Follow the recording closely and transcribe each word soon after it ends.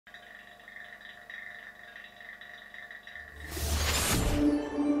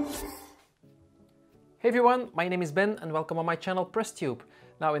Hey everyone, my name is Ben and welcome on my channel PressTube.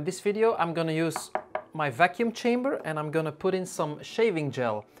 Now in this video I'm gonna use my vacuum chamber and I'm gonna put in some shaving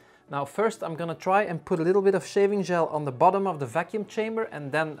gel. Now first I'm gonna try and put a little bit of shaving gel on the bottom of the vacuum chamber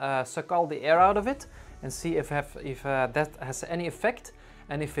and then suck all the air out of it and see if that has any effect.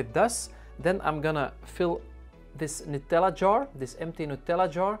 And if it does, then I'm gonna fill this Nutella jar, this empty Nutella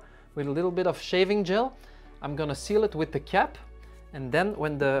jar, with a little bit of shaving gel. I'm gonna seal it with the cap. And then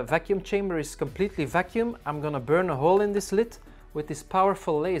when the vacuum chamber is completely vacuum, I'm gonna burn a hole in this lid with this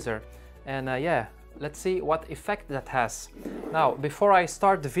powerful laser. And yeah, let's see what effect that has. Now, before I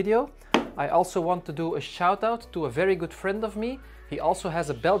start the video, I also want to do a shout out to a very good friend of me. He also has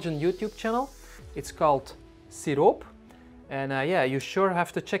a Belgian YouTube channel. It's called Syroops. And yeah, you sure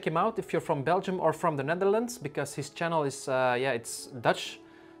have to check him out if you're from Belgium or from the Netherlands, because his channel is, yeah, it's Dutch.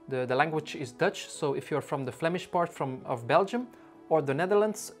 The language is Dutch. So if you're from the Flemish part of Belgium, or the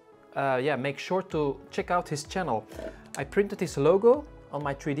Netherlands, yeah, make sure to check out his channel. I printed his logo on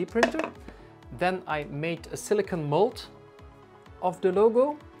my 3D printer. Then I made a silicone mold of the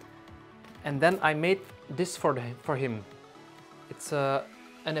logo. And then I made this for him. It's an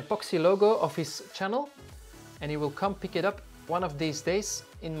epoxy logo of his channel. And he will come pick it up one of these days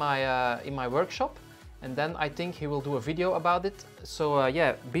in my workshop. And then I think he will do a video about it. So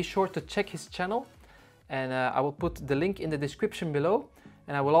yeah, be sure to check his channel. And I will put the link in the description below.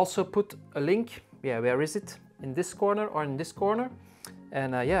 And I will also put a link, yeah, where is it? In this corner or in this corner.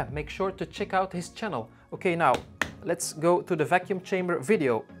 And yeah, make sure to check out his channel. Okay, now let's go to the vacuum chamber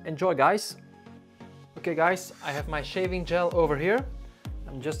video. Enjoy, guys. Okay, guys, I have my shaving gel over here.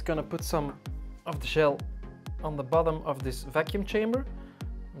 I'm just gonna put some of the gel on the bottom of this vacuum chamber.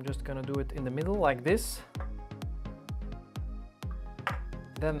 I'm just gonna do it in the middle like this.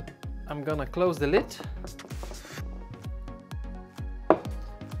 Then I'm gonna close the lid,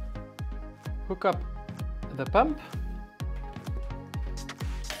 hook up the pump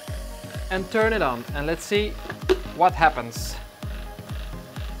and turn it on, and let's see what happens.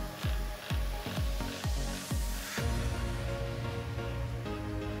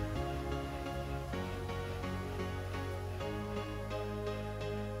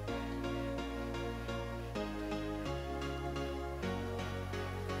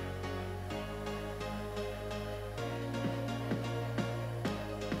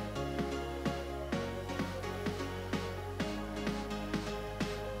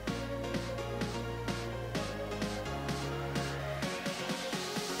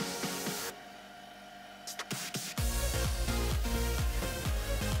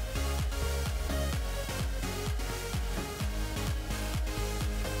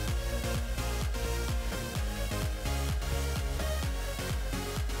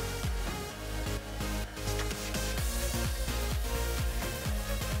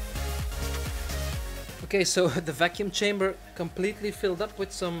 Okay, so the vacuum chamber completely filled up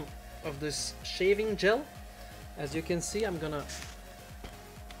with some of this shaving gel. As you can see, I'm gonna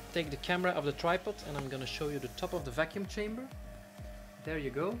take the camera of the tripod and I'm gonna show you the top of the vacuum chamber. There you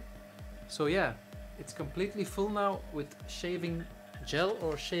go. So yeah, it's completely full now with shaving gel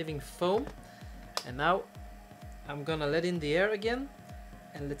or shaving foam. And now I'm gonna let in the air again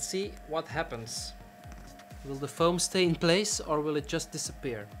and let's see what happens. Will the foam stay in place or will it just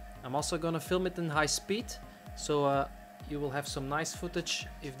disappear? I'm also gonna film it in high speed, so you will have some nice footage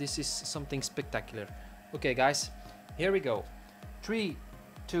if this is something spectacular. Okay guys, here we go. 3,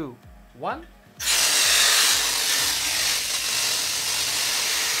 2, 1.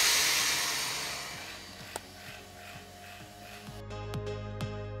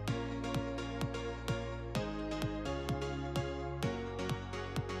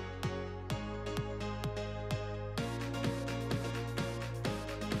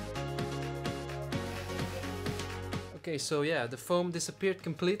 Okay, so yeah, the foam disappeared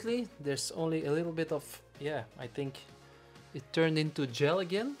completely. There's only a little bit of, yeah, I think it turned into gel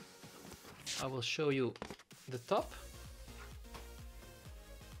again. I will show you the top.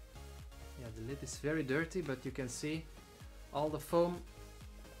 Yeah, the lid is very dirty, but you can see all the foam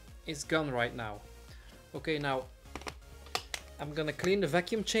is gone right now. Okay, now I'm gonna clean the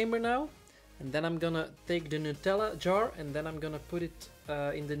vacuum chamber now. And then I'm gonna take the Nutella jar and then I'm gonna put it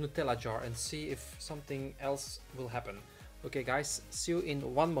in the Nutella jar and see if something else will happen. Okay guys, see you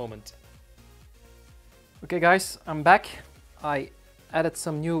in one moment. Okay guys, I'm back. I added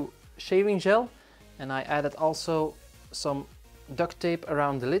some new shaving gel and I added also some duct tape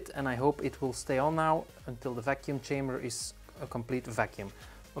around the lid, and I hope it will stay on now until the vacuum chamber is a complete vacuum.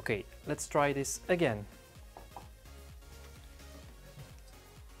 Okay, let's try this again.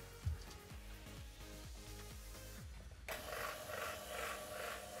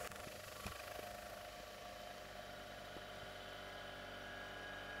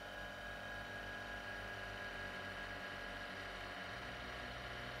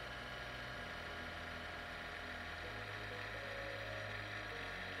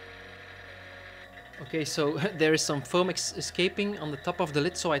 Okay, so there is some foam escaping on the top of the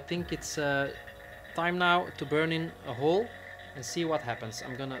lid, so I think it's time now to burn in a hole and see what happens.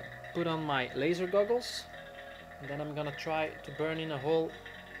 I'm gonna put on my laser goggles and then I'm gonna try to burn in a hole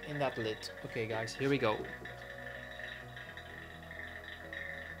in that lid. Okay guys, here we go.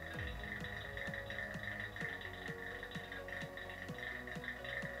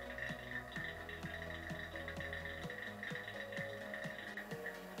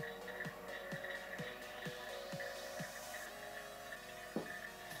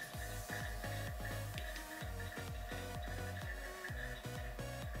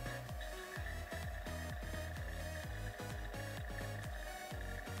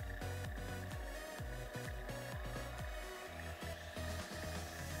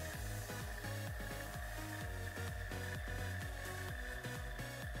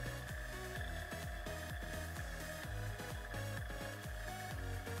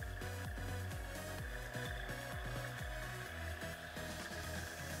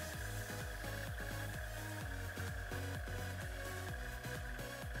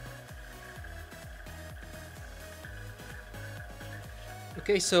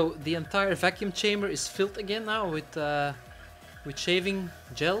 Okay, so the entire vacuum chamber is filled again now with shaving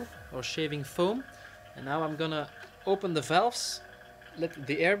gel or shaving foam. And now I'm gonna open the valves, let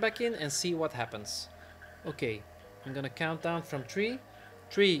the air back in and see what happens. Okay, I'm gonna count down from 3,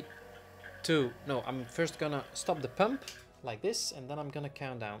 3, 2, no, I'm first gonna stop the pump like this and then I'm gonna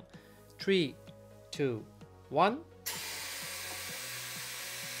count down. 3, 2, 1.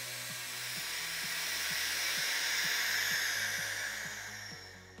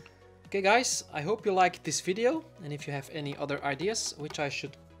 Okay guys, I hope you liked this video, and if you have any other ideas which I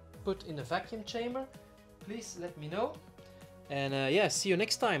should put in the vacuum chamber, please let me know. And yeah, see you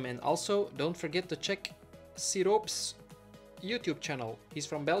next time. And also don't forget to check Syroops' YouTube channel. He's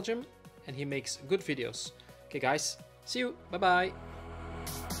from Belgium and he makes good videos. Okay guys, see you, bye bye.